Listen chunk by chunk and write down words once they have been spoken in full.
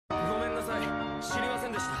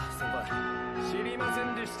りませ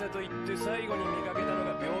んでしたと言って最後に見かけたの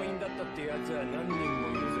が病院だったってやつは何人も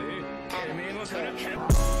いるぜ。てめえもそれけ。Channel.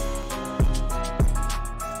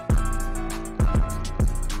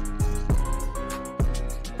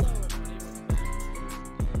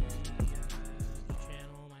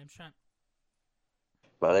 My name's Trent.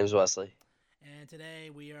 My name's Wesley. And today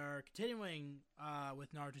we are continuing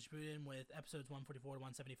with Naruto Shippuden with episodes 144 to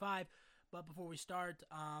 175. But before we start,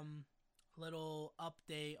 little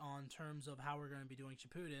update on terms of how we're going to be doing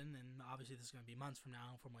Shippuden. And obviously this is going to be months from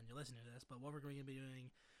now from when you're listening to this. But what we're going to be doing,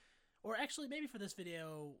 or actually maybe for this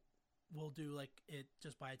video, we'll do like it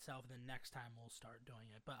just by itself. And then next time we'll start doing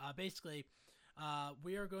it. But basically,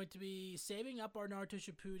 we are going to be saving up our Naruto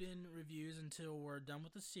Shippuden reviews until we're done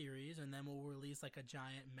with the series. And then we'll release like a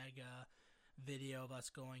giant mega video of us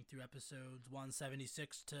going through episodes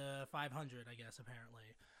 176 to 500, I guess,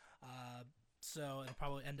 apparently. So it'll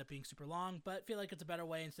probably end up being super long, but I feel like it's a better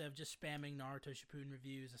way instead of just spamming Naruto Shippuden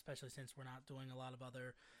reviews, especially since we're not doing a lot of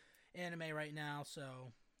other anime right now.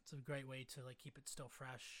 So it's a great way to like keep it still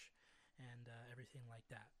fresh and everything like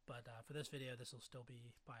that. But for this video, this will still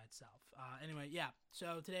be by itself. Anyway, yeah.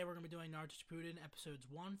 So today we're gonna be doing Naruto Shippuden episodes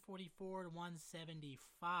 144 to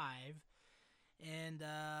 175. And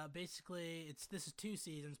basically, this is 2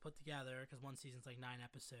 seasons put together because one season's like 9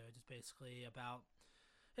 episodes. It's basically about,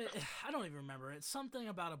 I don't even remember. It's something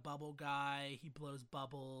about a bubble guy. He blows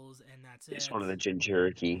bubbles, and that's it. It's one of the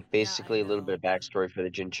Jinchuriki. Yeah, Basically, I a little know, bit of backstory for the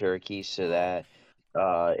Jinchuriki, so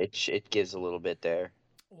well, that it gives a little bit there.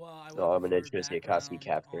 well, I would So have I'm gonna preferred just see Akatsuki background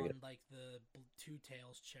capturing on it. like the Two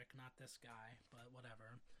Tails chick, not this guy, but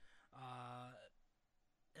whatever.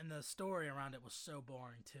 And the story around it was so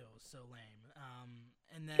boring too. It was so lame.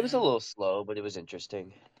 And then It was a little slow, but it was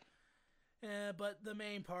interesting. yeah, but the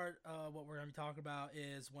main part of what we're going to be talking about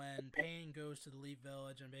is when Pain goes to the Leaf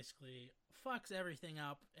Village and basically fucks everything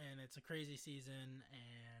up, and it's a crazy season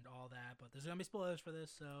and all that. But there's going to be spoilers for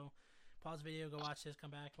this, so pause the video, go watch this,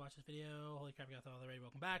 come back, watch this video. Holy crap, you got that already.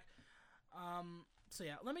 Welcome back. So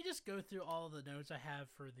yeah, let me just go through all of the notes I have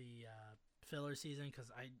for the filler season, because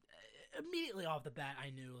I immediately off the bat I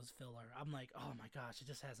knew it was filler. I'm like, oh my gosh, it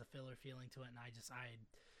just has a filler feeling to it, and I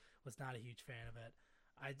was not a huge fan of it.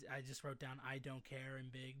 I just wrote down "I don't care" in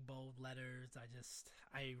big bold letters.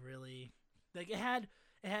 I really like it had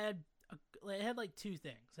like 2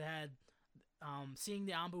 things. It had seeing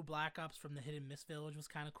the Ambu Black Ops from the Hidden Mist Village was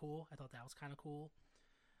kind of cool. I thought that was kind of cool.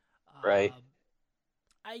 Right.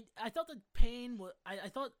 I thought the Pain was I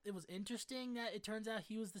thought it was interesting that it turns out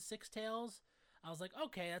he was the Six Tails. I was like,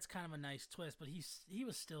 okay, that's kind of a nice twist, but he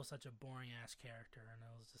was still such a boring ass character, and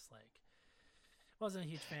I was just like, wasn't a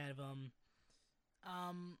huge fan of him.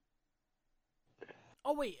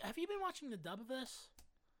 Oh wait, have you been watching the dub of this?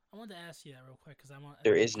 I wanted to ask you that real quick because I want.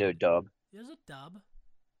 There is no dub There's a dub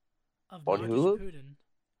of on Naruto Hulu. Shippuden.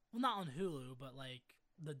 Well, not on Hulu, but like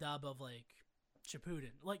the dub of like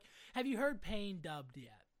Shippuden. Like, have you heard Pain dubbed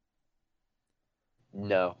yet?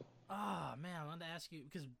 No. Oh man, I wanted to ask you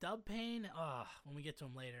because dub Pain. When we get to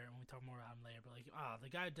him later, when we talk more about him later, but like, the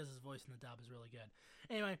guy who does his voice in the dub is really good.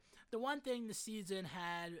 Anyway, the one thing the season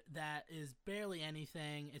had that is barely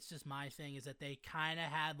anything, it's just my thing, is that they kind of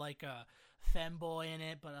had like a femboy in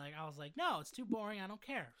it, but like I was like, no, it's too boring. I don't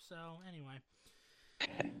care. So anyway,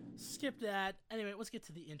 skip that. Anyway, let's get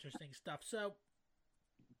to the interesting stuff. So,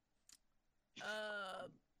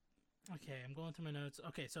 okay, I'm going through my notes.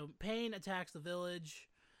 Okay, so Pain attacks the village.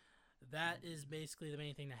 That is basically the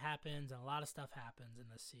main thing that happens, and a lot of stuff happens in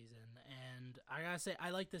this season. And I gotta say, I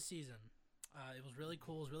like this season. It was really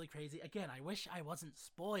cool. It was really crazy. Again, I wish I wasn't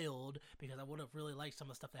spoiled because I would have really liked some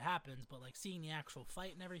of the stuff that happens. But like seeing the actual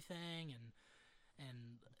fight and everything,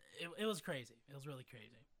 and it was crazy. It was really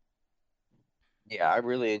crazy. Yeah, I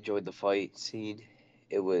really enjoyed the fight scene.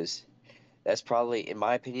 That's probably, in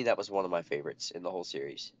my opinion, that was one of my favorites in the whole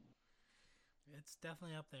series. It's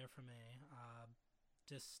definitely up there for me.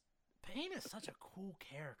 Just Pain is such a cool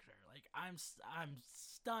character. Like I'm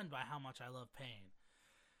stunned by how much I love Pain.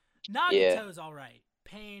 Nagito's all right.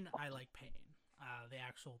 Pain, I like Pain. The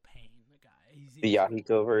actual Pain, the guy. He's The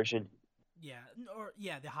Yahiko version. Yeah, or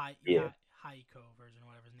yeah, the Haiko version,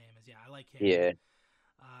 whatever his name is. Yeah, I like him. Yeah.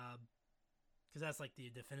 Because that's like the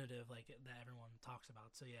definitive, like that everyone talks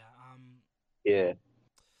about. So yeah. Yeah.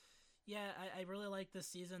 Yeah, I really like this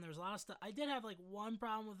season. There's a lot of stuff. I did have like one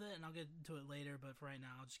problem with it, and I'll get into it later. But for right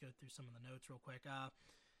now, I'll just go through some of the notes real quick.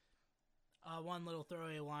 One little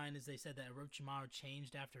throwaway line is they said that Orochimaru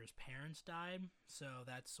changed after his parents died. So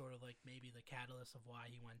that's sort of like maybe the catalyst of why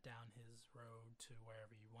he went down his road to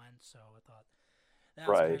wherever he went. So I thought that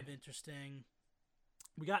was kind of interesting.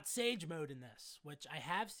 We got Sage Mode in this, which I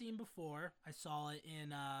have seen before. I saw it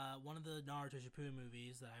in one of the Naruto Shippuden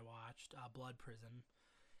movies that I watched, Blood Prison.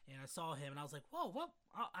 And I saw him, and I was like, whoa, what?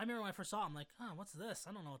 I remember when I first saw him, I'm like, oh, what's this?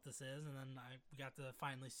 I don't know what this is. And then we got to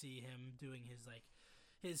finally see him doing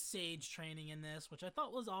his Sage training in this, which I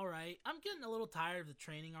thought was all right. I'm getting a little tired of the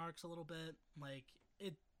training arcs a little bit. Like,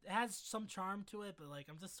 it has some charm to it, but, like,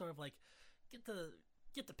 I'm just sort of like, get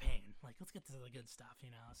the pain. Like, let's get to the good stuff, you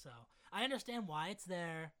know? So, I understand why it's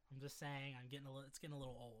there. I'm just saying, it's getting a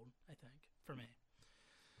little old, I think, for me.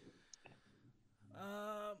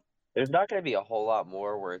 There's not going to be a whole lot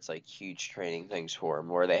more where it's like huge training things for him,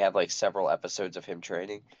 where they have like several episodes of him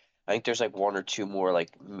training. I think there's like one or two more like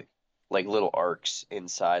little arcs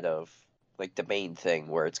inside of like the main thing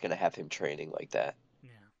where it's going to have him training like that.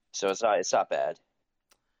 Yeah. So it's not bad.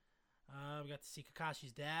 We got to see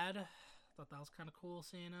Kakashi's dad. Thought that was kind of cool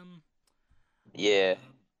seeing him. Yeah.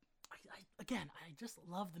 I just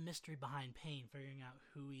love the mystery behind Pain, figuring out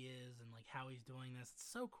who he is and like how he's doing this. It's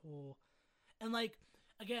so cool. And like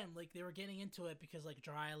again, like they were getting into it because like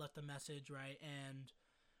Jiraiya left a message, right? And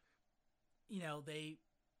you know, they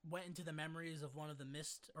went into the memories of one of the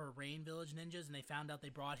Mist or Rain Village ninjas, and they found out they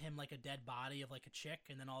brought him like a dead body of like a chick,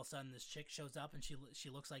 and then all of a sudden this chick shows up and she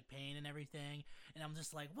looks like Pain and everything, and I'm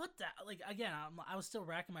just like, what the, like, again, I was still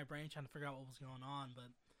racking my brain trying to figure out what was going on, but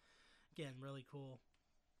again, really cool.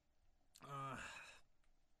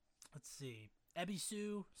 Let's see,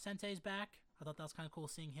 Ebisu Sensei's back. I thought that was kind of cool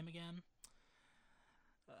seeing him again.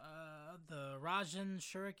 The Rasen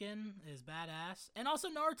Shuriken is badass, and also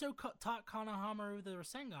Naruto taught Konohamaru the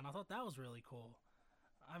Rasengan. I thought that was really cool.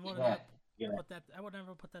 I would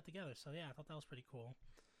never put that together. So yeah, I thought that was pretty cool.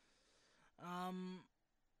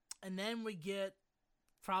 And then we get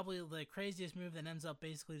probably the craziest move that ends up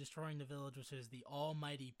basically destroying the village, which is the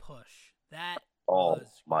Almighty Push. That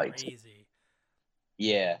was crazy.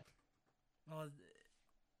 Yeah. That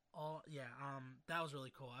was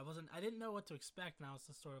really cool. I didn't know what to expect, and I was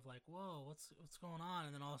just sort of like, whoa, what's going on?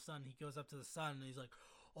 And then all of a sudden he goes up to the sun and he's like,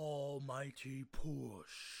 Almighty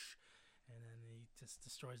Push, and then he just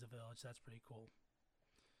destroys the village. That's pretty cool.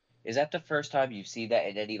 Is that the first time you've seen that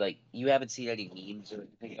in any, like, you haven't seen any memes or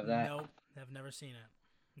anything of that? Nope, I've never seen it.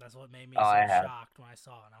 That's what made me I have. shocked when I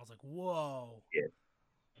saw it, and I was like, whoa. Yeah.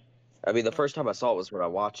 I mean, the first time I saw it was when I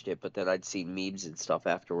watched it, but then I'd seen memes and stuff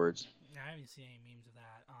afterwards. I haven't seen any memes of that.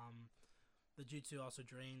 The jutsu also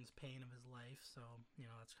drains pain of his life, so you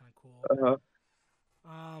know that's kind of cool.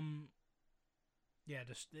 Yeah,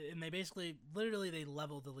 and they basically, literally, they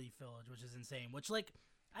leveled the Leaf Village, which is insane. Which, like,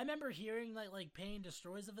 I remember hearing like Pain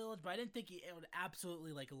destroys the village, but I didn't think it would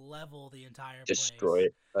absolutely like level the entire place. Destroy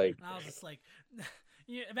it. Like, and I was just like,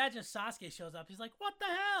 you imagine Sasuke shows up, he's like, "What the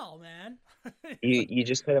hell, man?" you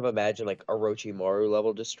just kind of imagine like Orochimaru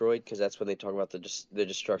level destroyed, because that's when they talk about the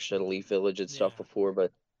destruction of the Leaf Village and stuff before,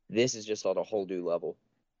 but this is just on a whole new level.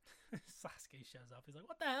 Sasuke shows up, he's like,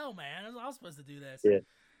 "What the hell, man? I was supposed to do this." Yeah.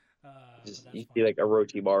 You see like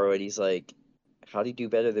Orochimaru, and he's like, "How'd he do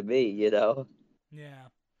better than me?" You know? Yeah.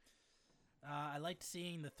 I liked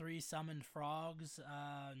seeing the 3 summoned frogs,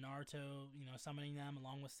 Naruto, you know, summoning them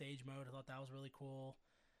along with Sage Mode. I thought that was really cool.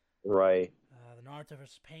 Right. The Naruto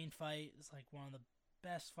versus Pain fight is like one of the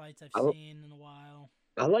best fights I've seen in a while.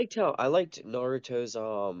 I liked Naruto's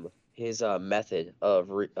his method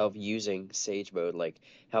of using Sage Mode, like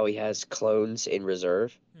how he has clones in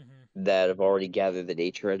reserve that have already gathered the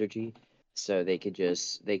nature energy, so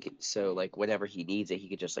so like whenever he needs it, he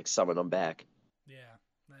could just like summon them back. Yeah.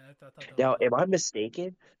 I thought that Now, am I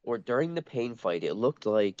mistaken? Or during the Pain fight, it looked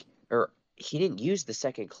like, or he didn't use the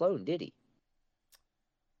second clone, did he?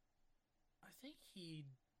 I think he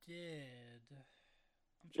did.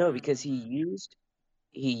 No, because he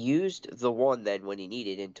used the one then when he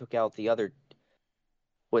needed and took out the other.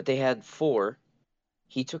 What they had 4,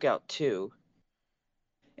 he took out 2,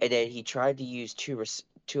 and then he tried to use two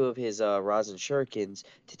of his Rasen Shurikens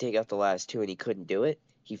to take out the last 2, and he couldn't do it.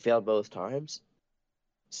 He failed both times.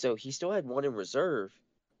 So he still had 1 in reserve,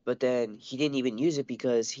 but then he didn't even use it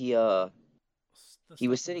because he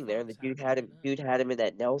was sitting there, and the dude had him in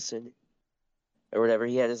that Nelson or whatever.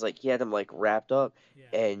 He had him like wrapped up,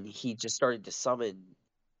 and he just started to summon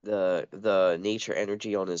the nature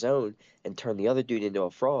energy on his own and turn the other dude into a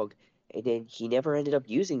frog, and then he never ended up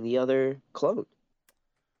using the other clone.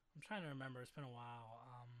 I'm trying to remember. It's been a while.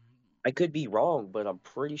 I could be wrong, but I'm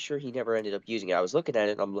pretty sure he never ended up using it. I was looking at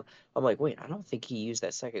it, and I'm like, wait, I don't think he used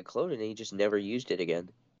that second clone, and he just never used it again.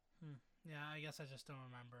 Yeah, I guess I just don't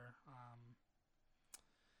remember.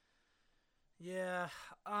 Yeah.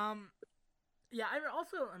 Yeah, I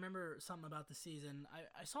also remember something about the season.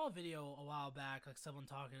 I saw a video a while back, like someone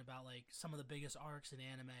talking about like some of the biggest arcs in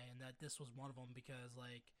anime, and that this was one of them because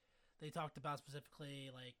like they talked about specifically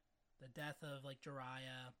like the death of like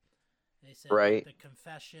Jiraiya. They said like Right. the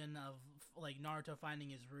confession of like Naruto finding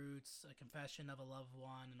his roots, a confession of a loved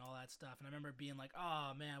one, and all that stuff. And I remember being like,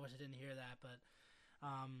 "Oh man, I wish I didn't hear that." But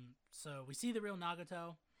so we see the real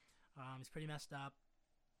Nagato. He's pretty messed up.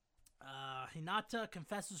 Hinata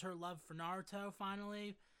confesses her love for Naruto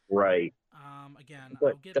finally. Right. Again, But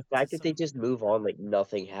I'll get the to fact that they some. just move on like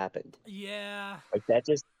nothing happened. Yeah, Like that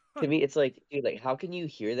just to me it's like, dude, like how can you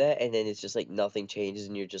hear that and then it's just like nothing changes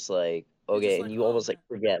and you're just like, you're just okay, and like, you oh almost man. like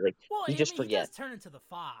forget. Like Well, you I just mean, he does forget. turn into the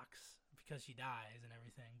fox because she dies and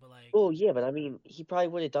everything, but like, Oh yeah, but I mean, he probably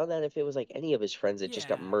would have done that if it was like any of his friends that just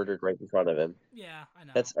got yeah, murdered right in front of him. yeah, I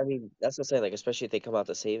know. That's, I mean, that's what I'm saying. Like, especially if they come out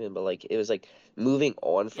to save him, but like, it was like moving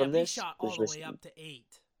on Yeah, from but he this shot was all the just, way up to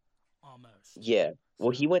 8, almost. yeah.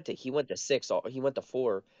 Well, So he went to six. He went to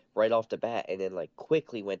four right off the bat, and then like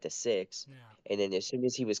quickly went to six, yeah, and then as soon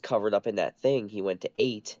as he was covered up in that thing, he went to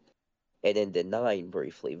eight, and then to nine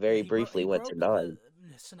briefly, yeah, very briefly he went to broke the nine.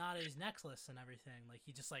 Tsunade's necklace and everything. Like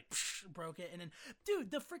he just like broke it, and then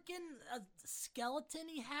dude, the freaking skeleton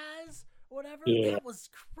he has, whatever, Yeah, that was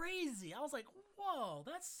crazy. I was like, whoa,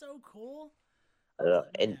 that's so cool. I was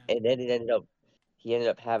like, man, and then it ended up he ended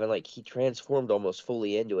up having like he transformed almost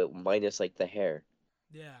fully into it, minus like the hair.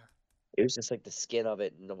 yeah. It was just like the skin of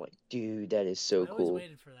it, and I'm like, dude, that is so I always cool.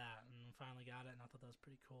 waited for that, and finally got it, and I thought that was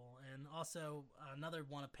pretty cool. And also another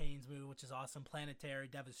one of Payne's movie, which is awesome, Planetary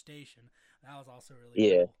Devastation. That was also really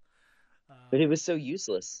Yeah, cool. but it Um, was so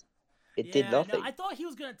useless. It did yeah, I know. nothing. I thought he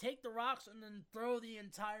was gonna take the rocks and then throw the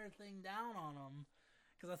entire thing down on him,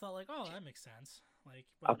 because I thought like, oh, that makes sense. Like,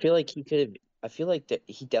 I but feel like he could have. I feel like that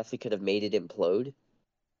he definitely could have made it implode,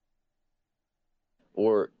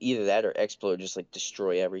 or either that or explode, just like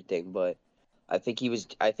destroy everything. But I think he was.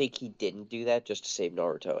 I think he didn't do that just to save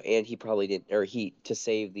Naruto, and he probably didn't, or he to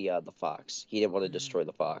save the fox. He didn't want to mm, destroy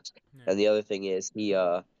the fox. yeah, And the other thing is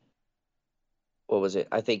what was it?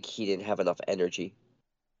 I think he didn't have enough energy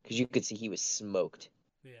because you could see he was smoked.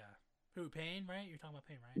 yeah. Who Payne? Right? You're talking about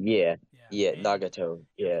Payne, right? Yeah, Yeah, yeah, Payne. Nagato.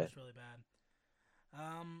 Yep, Yeah, was really bad.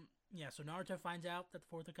 Yeah. So Naruto finds out that the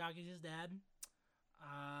fourth Hokage is his dad.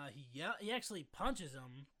 He actually punches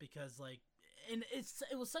him because like, and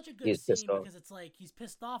it was such a he good was pissed scene off. because it's like he's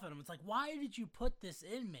pissed off at him. It's like, why did you put this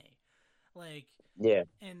in me? Like, Yeah,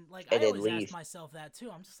 and like and I then always ask leave. myself that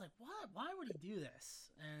too. I'm just like, what? Why would he do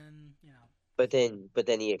this? And But then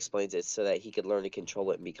he explains it so that he could learn to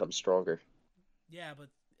control it and become stronger. yeah, but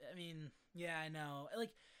I mean, yeah, I know.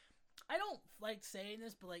 Like, I don't like saying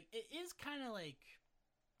this, but like, it is kind of like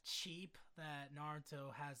cheap that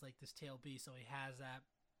Naruto has like this tail beast, so he has that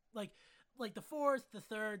like the fourth, the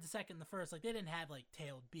third, the second, the first, like they didn't have like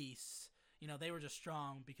tailed beasts. They were just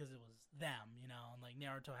strong because it was them, and like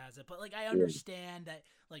Naruto has it. But like I Yeah, understand that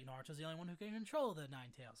like Naruto's the only one who can control the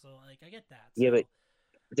nine tails. So like I get that. yeah, but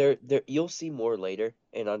So there you'll see more later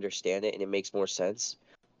and understand it, and it makes more sense.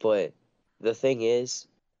 But the thing is,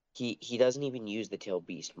 he doesn't even use the tail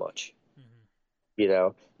beast much. mhm.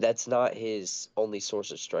 That's not his only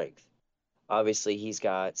source of strength. Obviously, he's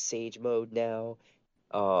got Sage mode now.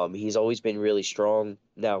 He's always been really strong.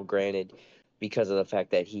 Now, granted, because of the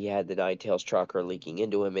fact that he had the Nine Tails chakra leaking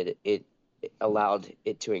into him, it allowed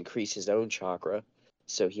it to increase his own chakra.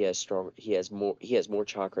 So he has more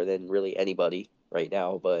chakra than really anybody right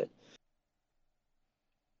now. But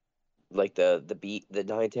like the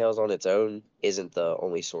Nine Tails on its own isn't the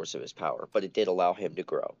only source of his power, but it did allow him to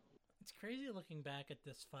grow. It's crazy looking back at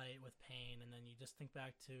this fight with Pain, and then you just think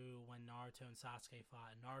back to when Naruto and Sasuke fought.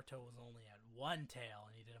 And Naruto was only at one tail,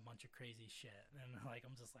 and he did a bunch of crazy shit. And like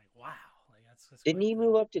I'm just like, wow, like that's Didn't quite he the.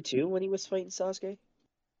 move up to two when he was fighting Sasuke?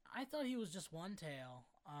 I thought he was just one tail.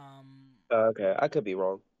 Okay, I could be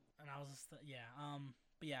wrong. And I was just yeah.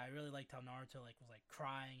 But yeah, I really liked how Naruto like was like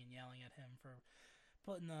crying and yelling at him for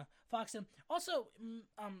putting the fox in. Also,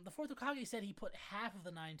 the fourth Hokage said he put half of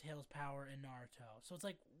the Nine Tails power in Naruto. So it's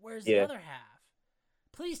like, where's the Yeah, other half?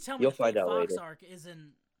 Please tell me you'll the find fake out Fox later. arc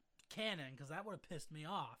isn't canon, because that would have pissed me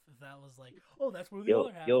off if that was like, oh, that's where the You'll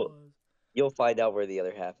other half you'll was. you'll find out where the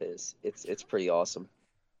other half is. It's pretty awesome.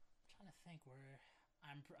 I'm trying to think where.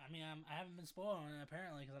 I haven't been spoiled on it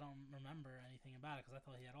apparently because I don't remember anything about it because I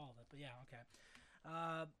thought he had all of it. But yeah, okay.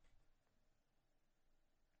 Uh,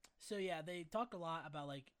 So yeah, they talked a lot about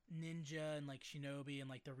like ninja and like shinobi and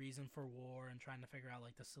like the reason for war and trying to figure out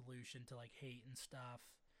like the solution to like hate and stuff.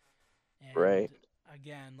 And Right.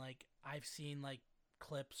 again, like I've seen like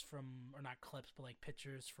clips from or not clips but like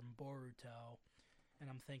pictures from Boruto, and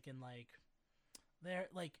I'm thinking like they're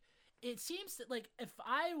like it seems that, like, if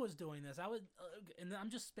I was doing this, I would, and I'm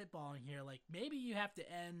just spitballing here, like, maybe you have to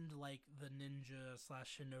end, like, the ninja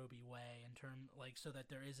slash shinobi way in term, like, so that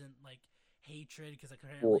there isn't, like, hatred, because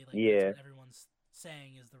apparently, like, that's yeah. what everyone's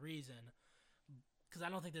saying is the reason. Because I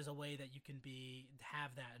don't think there's a way that you can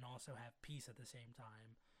have that and also have peace at the same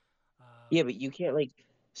time. Yeah, but you can't like.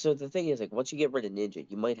 So the thing is, like, once you get rid of ninja,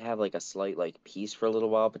 you might have like a slight like peace for a little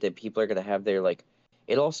while, but then people are gonna have their like.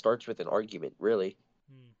 It all starts with an argument, really.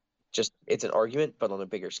 Hmm. Just it's an argument, but on a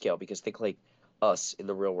bigger scale. Because think like us in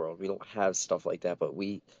the real world, we don't have stuff like that, but Like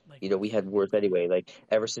we with had wars nuclear. anyway. Like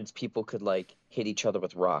ever since people could like hit each other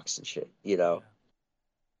with rocks and shit, Yeah.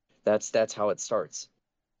 that's how it starts.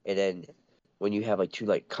 And then when you have like two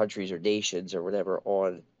like countries or nations or whatever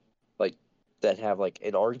on like that have like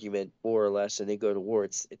an argument more or less and they go to war,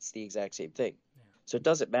 it's the exact same thing. Yeah. So it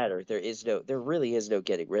doesn't matter. There really is no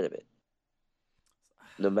getting rid of it.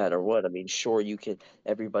 No matter what. I mean, sure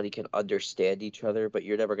everybody can understand each other, but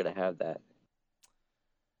you're never gonna have that.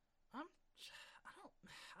 I'm,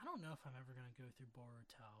 I don't know if I'm ever gonna go through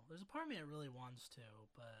Boruto. There's a part of me that really wants to,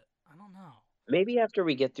 but I don't know. Maybe after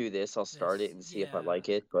we get through this, I'll start it This, and see if I yeah, like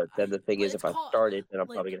it. But then the thing but is, it's if I called, start it, then I'm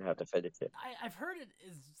probably like, gonna have to finish it. I've heard it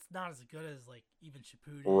is not as good as, like, even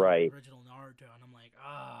Shippuden or the Right. original Naruto, and I'm like,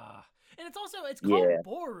 ah. And it's called Yeah.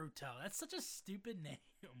 Boruto. That's such a stupid name.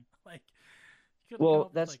 Like, you could come Well,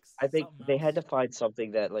 up with, like, I think something they else. had to find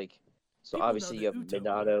something that like. So People know obviously the you have Uto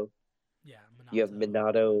part. Minato, Yeah, you have Minato.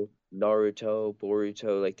 Minato, Naruto,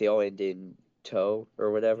 Boruto, like they all end in to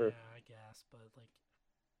or whatever. Yeah, I guess, but, like,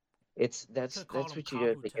 It's could have called that's him what you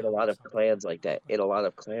do. I think in a Kabuto or lot of something. clans like that. In a lot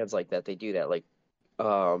of clans like that, they do that. Like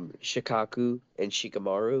Shikaku and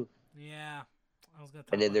Shikamaru, Yeah, I was gonna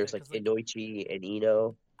talk and then about there's that like because, like, Inoichi and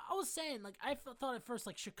Ino. I was saying, like, thought at first,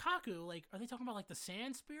 like, Shikaku, like, are they talking about, like, the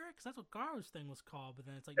Sand Spirit? Because that's what Garu's thing was called, but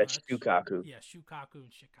then it's like, no, That's that's Shukaku. yeah, Shukaku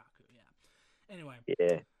and Shikaku. Yeah. Anyway,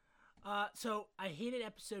 Yeah. so I hated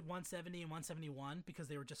episode 170 and 171 because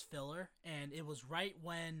they were just filler, and it was right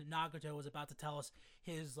when Nagato was about to tell us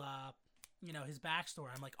his, his backstory.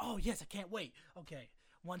 I'm like, oh yes, I can't wait. Okay,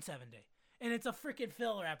 170, and it's a freaking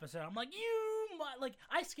filler episode. I'm like, like,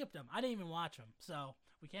 I skipped them. I didn't even watch them, so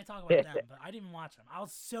we can't talk about them. But I didn't even watch them. I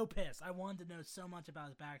was so pissed. I wanted to know so much about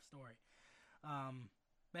his backstory.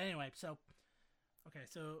 But anyway, so. Okay,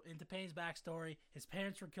 so into Pain's backstory, his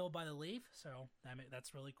parents were killed by the leaf, so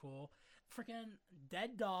that's really cool. Freaking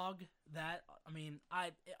dead dog. That, I mean,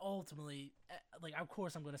 I ultimately, like, of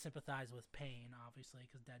course I'm going to sympathize with Pain, obviously,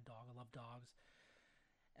 because dead dog. I love dogs.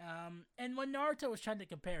 And when Naruto was trying to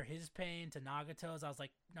compare his pain to Nagato's, I was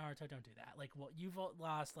like, Naruto, don't do that. Like, well, you've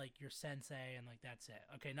lost, like, your sensei, and, like, that's it.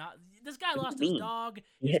 Okay, this guy What do lost you his mean? dog,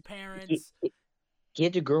 He his had, parents, he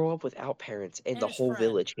had to grow up without parents and and the his whole friend.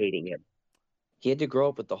 village hating him. He had to grow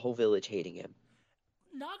up with the whole village hating him.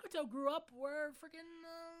 Nagato grew up where freaking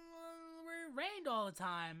where it rained all the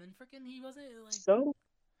time, and freaking he wasn't like. So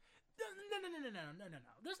No.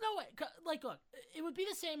 There's no way. Like, look, it would be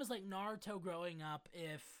the same as, like, Naruto growing up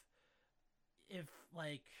if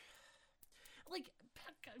like,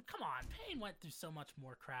 come on, Pain went through so much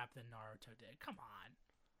more crap than Naruto did. Come on.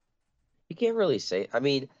 you can't really say. I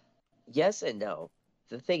mean, yes and no.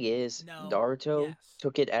 The thing is, No. Yes. Naruto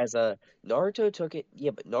took it,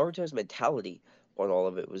 yeah, but Naruto's mentality on all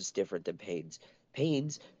of it was different than Pain's.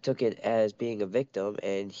 Pain's took it as being a victim,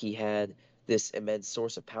 and he had this immense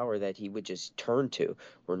source of power that he would just turn to.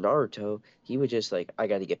 Where Naruto, he would just like, I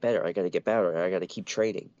got to get better, I got to get better, I got to keep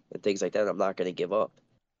training and things like that. I'm not going to give up,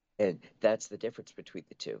 and that's the difference between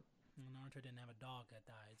the two. Naruto didn't have a dog that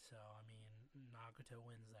died, so I mean, Nagato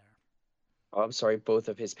wins there. Oh, I'm sorry, both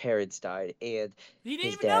of his parents died, and He didn't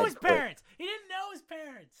his even know dad his quit. parents. He didn't know his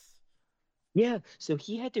parents. Yeah, so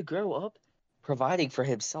he had to grow up providing for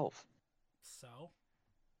himself. So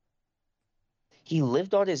He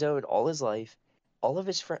lived on his own all his life. All of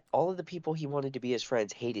the people he wanted to be his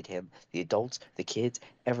friends hated him. The adults, the kids,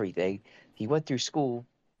 everything. He went through school.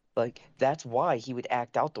 Like, that's why he would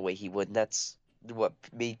act out the way he would, and that's what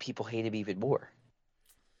made people hate him even more.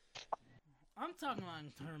 I'm talking about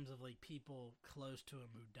in terms of, like, people close to him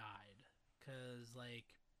who died, because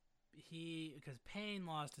Pain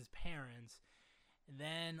lost his parents,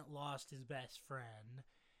 then lost his best friend,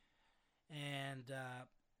 and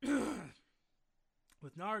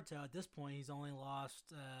with Naruto at this point he's only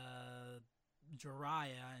lost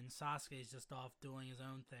Jiraiya, and Sasuke's just off doing his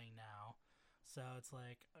own thing now. So it's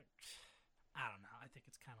like, I don't know. I think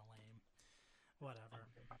it's kind of lame. Whatever.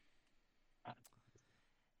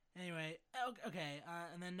 Anyway, okay,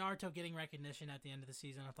 and then Naruto getting recognition at the end of the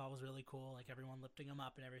season I thought was really cool. Like, everyone lifting him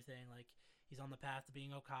up and everything. Like, he's on the path to being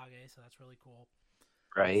Hokage, so that's really cool.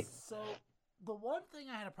 Right? So the one thing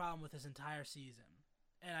I had a problem with this entire season,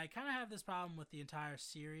 and I kind of have this problem with the entire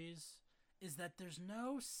series, is that there's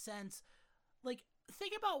no sense. Like,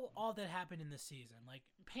 think about all that happened in this season. Like,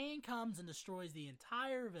 Pain comes and destroys the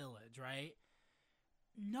entire village, right?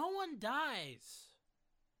 No one dies.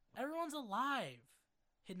 Everyone's alive.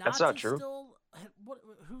 That's not Hinata's true. still.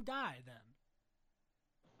 Who died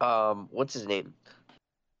then? What's his name?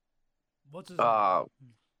 What's his name?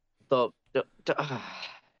 The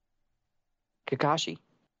Kakashi.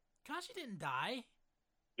 Kashi didn't die.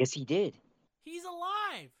 Yes, he did. He's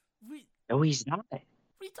alive. No, he's not. What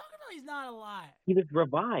are you talking about? He's not alive. He was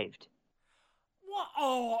revived. What?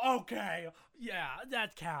 Oh, okay. Yeah,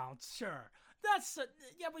 that counts. Sure.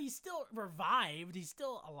 Yeah, but he's still revived. He's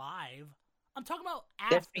still alive. I'm talking about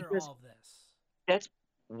That's after because all of this. that's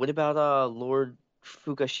what about Lord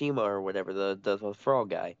Fukushima or whatever, the frog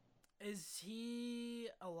guy. Is he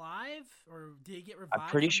alive, or did he get I'm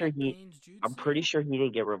revived pretty from sure that he Pain's jutsu? I'm pretty sure he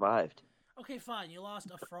didn't get revived. Okay, fine. You lost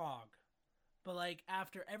a frog. But, like,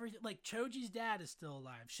 after everything... Like, Choji's dad is still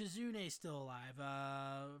alive. Shizune's still alive.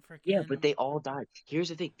 Freaking... Yeah, but they all died. Here's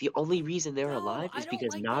the thing. The only reason they're alive I is don't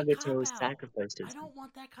because like that Nagato cop-out. sacrificed I himself. don't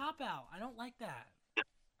want that cop-out. I don't like that.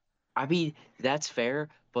 I mean, that's fair,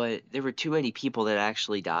 but there were too many people that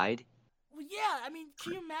actually died. Well, yeah, I mean,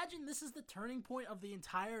 can you imagine this is the turning point of the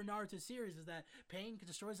entire Naruto series, is that Pain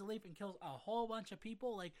destroys the leaf and kills a whole bunch of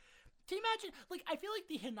people? Like, can you imagine? Like, I feel like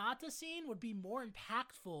the Hinata scene would be more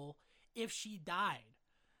impactful if she died.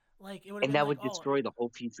 Like, it would have And been that like, would destroy the whole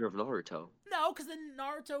future of Naruto. no, because then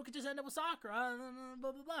Naruto could just end up with Sakura,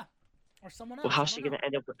 blah, blah, blah. Or someone else. Well, I how's don't she know. gonna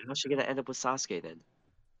end up? How's she gonna end up with Sasuke then?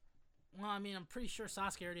 Well, I mean, I'm pretty sure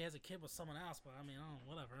Sasuke already has a kid with someone else, but I mean,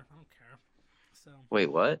 whatever. I don't care. So.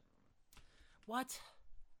 Wait, what? What?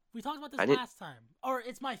 We talked about I this didn't- last time. Or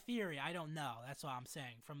it's my theory. I don't know. That's what I'm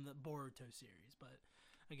saying from the Boruto series. But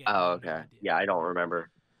again, I Oh, have no okay. idea. Yeah, I don't remember.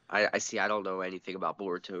 I see. I don't know anything about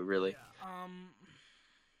Boruto really. Yeah.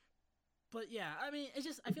 But yeah, I mean, it's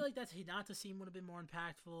just I feel like that Hinata scene would have been more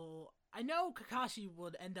impactful. I know Kakashi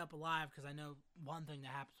would end up alive because I know one thing that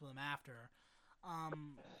happens with him after.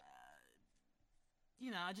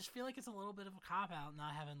 You know, I just feel like it's a little bit of a cop out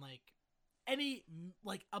not having like any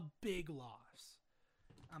like a big loss.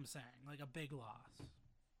 I'm saying like a big loss.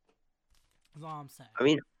 That's all I'm saying. I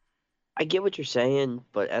mean, I get what you're saying,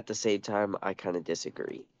 but at the same time, I kind of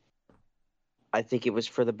disagree. I think it was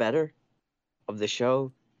for the better of the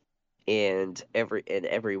show and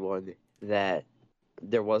everyone that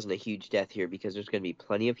there wasn't a huge death here because there's going to be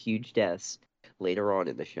plenty of huge deaths later on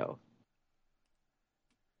in the show.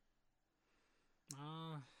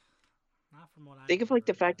 Not from what I Think of like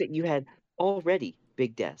the remember, fact that you had already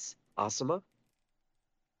big deaths. Asuma,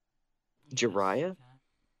 yes, Jiraiya. okay.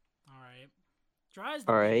 All right. Jiraiya's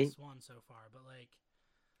the All right. biggest one so far, but like,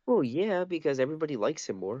 Well, yeah, because everybody likes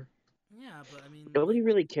him more. yeah, but I mean, Nobody like,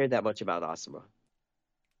 really cared that much about Asuma.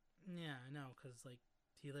 yeah, I know, because like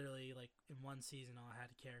he literally like in one season all had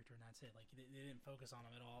a character and that's it. Like they didn't focus on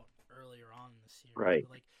him at all earlier on in the series. Right.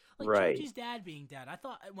 But, like Right. Choji's dad being dead, I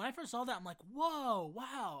thought when I first saw that, I'm like, whoa,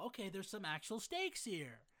 wow, okay, there's some actual stakes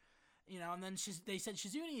here. You know, and then they said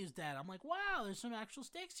Shizune is dead. I'm like, wow, there's some actual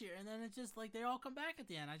stakes here. And then it's just like they all come back at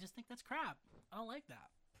the end. I just think that's crap. I don't like that.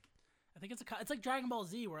 I think it's like Dragon Ball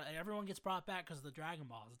Z where everyone gets brought back because of the Dragon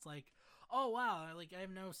Balls. It's like, oh wow, like I have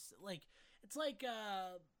no like. It's like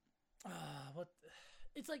what?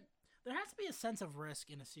 It's like there has to be a sense of risk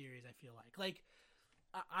in a series. I feel like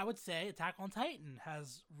I would say Attack on Titan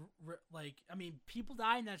has like I mean people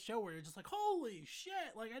die in that show where you're just like holy shit,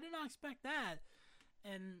 like I did not expect that,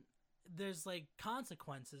 and there's like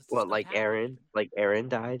consequences. To Well, stuff like happening. Aaron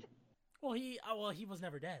died. Well, he was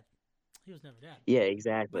never dead. He was never dead. Yeah, But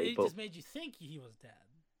exactly. it But just made you think he was dead.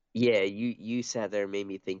 yeah, you sat there and made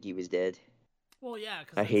me think he was dead. Well, yeah,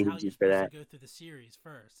 because I that's how hated you're you for supposed that. to go through the series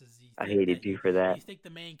first. Is you I think hated that you for that. You think the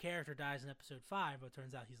main character dies in episode 5, but it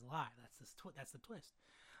turns out he's alive. That's the twist.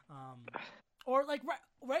 Or like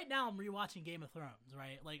right now, I'm rewatching Game of Thrones.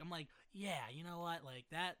 Right, like I'm like, yeah, you know what? Like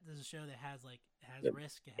that is a show that has Yep.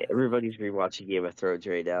 risk. It has, Everybody's rewatching Game of Thrones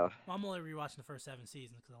right now. well, I'm only rewatching the first 7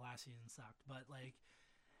 seasons because the last season sucked. But like,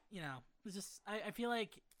 you know, it's just I feel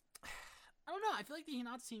like. I don't know. I feel like the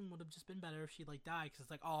Hinata scene would have just been better if she like died, because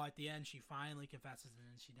it's like, oh, at the end she finally confesses and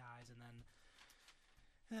then she dies, and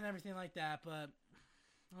then everything like that. But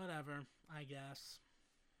whatever, I guess.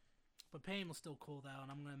 But Pain was still cool though,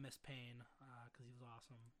 and I'm gonna miss Pain because he was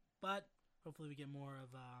awesome. But hopefully we get more of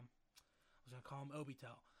I was gonna call him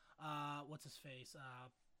Obito. What's his face?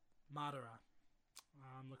 Madara.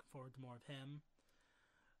 I'm looking forward to more of him.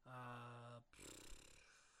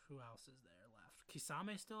 Who else is there left?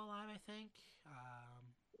 Kisame's still alive, I think.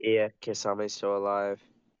 Yeah, Kisame's still alive.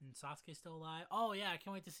 And Sasuke's still alive. Oh yeah, I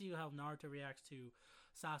can't wait to see how Naruto reacts to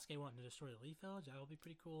Sasuke wanting to destroy the Leaf Village. That'll be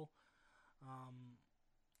pretty cool. Um,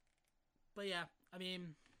 but yeah, I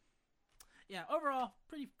mean, yeah, overall,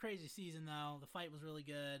 pretty crazy season though. The fight was really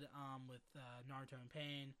good. With Naruto and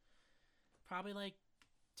Pain, probably like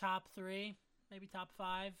top three, maybe top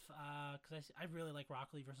five. Because I really like Rock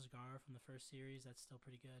Lee versus Gaara from the first series. That's still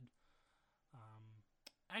pretty good.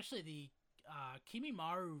 Actually, the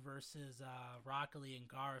Kimimaru versus Rock Lee and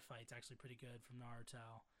Gaara fight's actually pretty good from Naruto.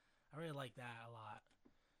 I really like that a lot.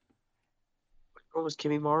 What was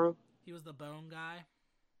Kimimaru? He was the bone guy.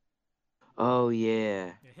 Oh yeah,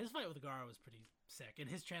 Yeah, his fight with Gaara was pretty sick, and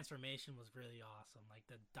his transformation was really awesome. Like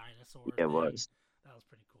the dinosaur yeah, it thing, was. that was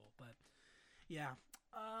pretty cool. But yeah,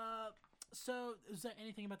 so is there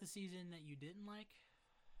anything about the season that you didn't like?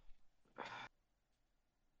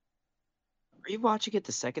 Rewatching it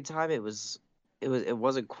the second time, it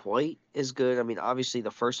wasn't quite as good. I mean, obviously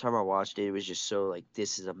the first time I watched it, it was just so like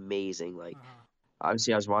this is amazing. Like Uh huh.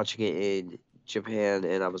 obviously I was watching it in Japan,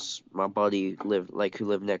 and my buddy who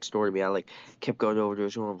lived next door to me. I like kept going over to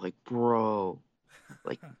his room. I'm like, bro,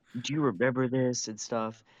 like, do you remember this and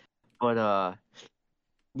stuff? But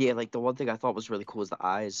yeah, like the one thing I thought was really cool is the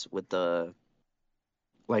eyes with the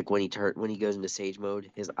like when he goes into sage mode,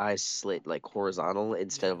 his eyes slit like horizontal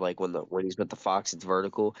instead of Yeah. like when he's with the fox, it's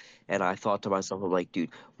vertical. And I thought to myself, I'm like,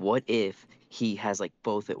 dude, what if he has like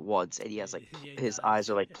both at once and he has like Yeah, he his does. eyes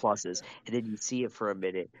are like pluses, and then you see it for a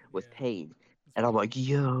minute with Yeah, pain, it's and I'm pretty like,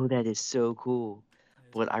 cool. yo, that is so cool. It's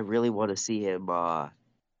But I pretty really cool. want to see him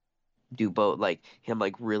do both, like him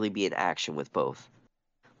like really be in action with both,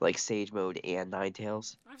 like sage mode and Nine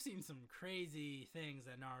Tails. I've seen some crazy things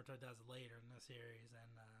that Naruto does later in the series, and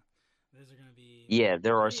those are going to be Yeah,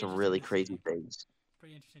 there are pretty some interesting really to see. crazy things.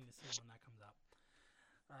 Pretty interesting to see when that comes up.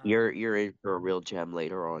 You're in for a real gem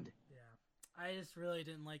later on. Yeah, I just really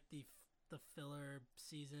didn't like the filler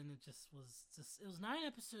season. It was 9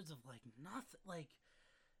 episodes of like nothing. Like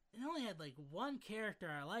it only had like one character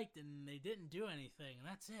I liked, and they didn't do anything, and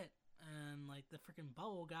that's it. And like the freaking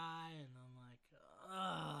bubble guy, and I'm like,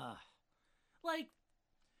 ugh. Like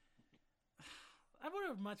I would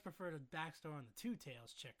have much preferred a backstory on the Two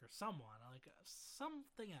Tails chick or someone like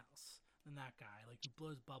something else than that guy, like who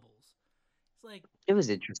blows bubbles. It's like It was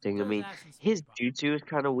interesting. I throw his mean, ass in his SpongeBob. jutsu is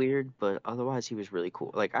kind of weird, but otherwise he was really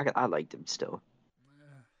cool. Like I liked him still.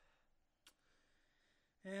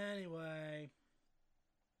 Anyway,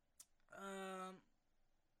 um,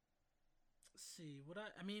 let's see.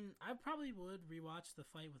 I mean, I probably would rewatch the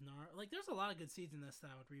fight with Nar. Like, there's a lot of good scenes in this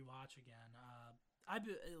that I would rewatch again.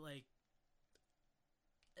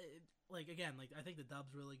 Like again, like I think the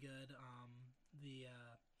dub's really good. The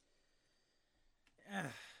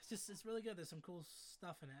it's really good. There's some cool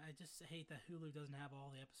stuff in it. I just hate that Hulu doesn't have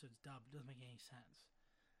all the episodes dubbed. It doesn't make any sense.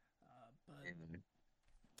 But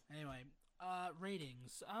anyway,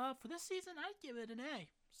 ratings. For this season, I'd give it an A,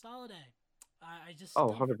 solid A. I just Oh,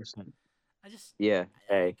 don't. 100%. I just. Yeah.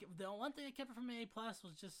 Hey. The one thing I kept it from A plus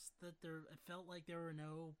was just that it felt like there were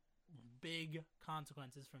no big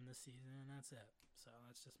consequences from this season, and that's it. So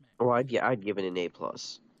that's just me. Well, I'd give it an A+.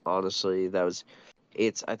 Honestly,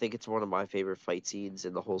 I think it's one of my favorite fight scenes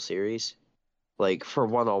in the whole series. Like for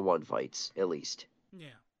one-on-one fights, at least.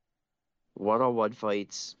 Yeah. One-on-one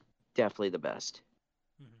fights, definitely the best.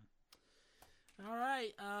 All right,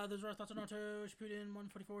 those are our thoughts on Naruto Shippuden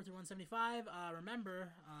 144 through 175. Remember,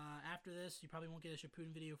 after this, you probably won't get a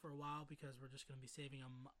Shippuden video for a while because we're just going to be saving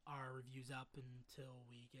our reviews up until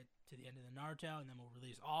we get to the end of the Naruto, and then we'll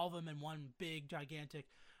release all of them in one big, gigantic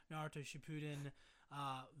Naruto Shippuden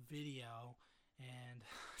video. And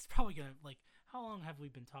it's probably going to, like, how long have we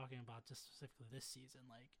been talking about just specifically this season?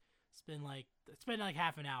 Like, it's been like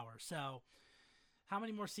half an hour. So, how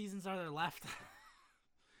many more seasons are there left?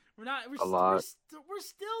 We're not. A lot. We're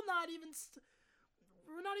still not even.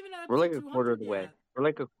 We're not even at We're like episode a quarter of 200 the way. yet.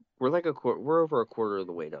 We're over a quarter of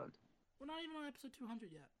the way done. We're not even on episode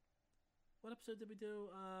 200 yet. What episode did we do?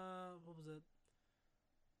 What was it?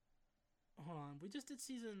 Hold on. We just did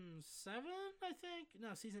season 7, I think. No,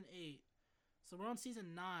 season 8. So we're on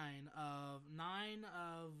season 9 of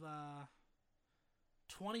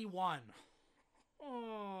 21.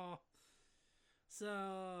 Oh.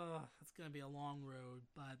 So it's gonna be a long road,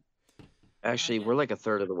 but Actually, again, we're like a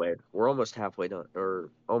third of the way. We're almost halfway done, or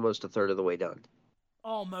almost a third of the way done.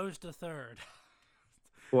 almost a third.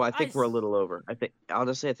 Well, I I think we're a little over. I think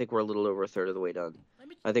we're a little over a third of the way done. let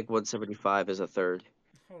me I think 175 is a third.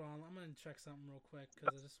 hold on. I'm gonna check something real quick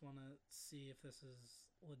because I just want to see if this is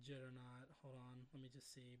legit or not. Hold on. Let me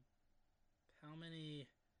just see how many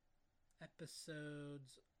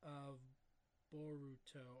episodes of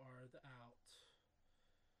Boruto are out?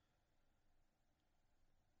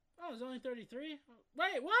 Oh, it's only 33?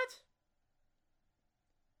 Wait, what?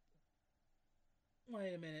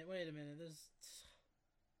 Wait a minute.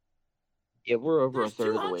 Yeah, we're over a There's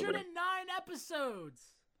third of the way, 209 man. episodes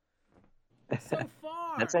so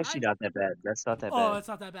far. That's actually not that bad. That's not that Oh, bad. it's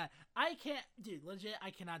not that bad. I can't, dude. Legit, I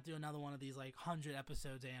cannot do another one of these like 100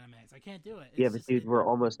 episodes animes. I can't do it. It's Yeah, but just, dude, we're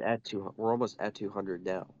almost at 200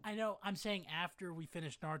 now. I know. I'm saying after we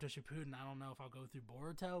finish Naruto Shippuden, I don't know if I'll go through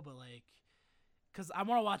Boruto, but like, cause I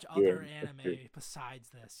want to watch other anime besides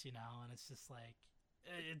this, you know. And it's just like,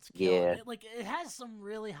 it's killing. Yeah. Like it has some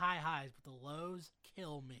really high highs, but the lows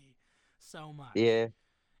kill me so much. Yeah.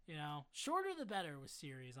 You know, shorter the better with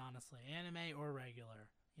series, honestly, anime or regular.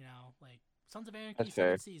 You know, like Sons of Anarchy, That's 7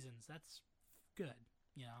 fair. seasons. That's good.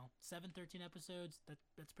 You know, 13 episodes.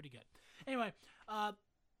 That's pretty good. Anyway,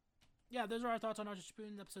 yeah, those are our thoughts on Naruto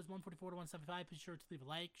Shippuden, episodes 144 to 175. Be sure to leave a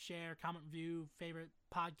like, share, comment, review, favorite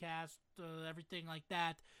podcast, everything like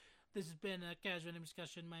that. This has been a casual anime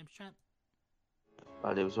discussion. My name's Trent.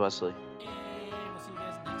 My name is Wesley. And we'll see you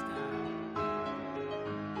guys next time.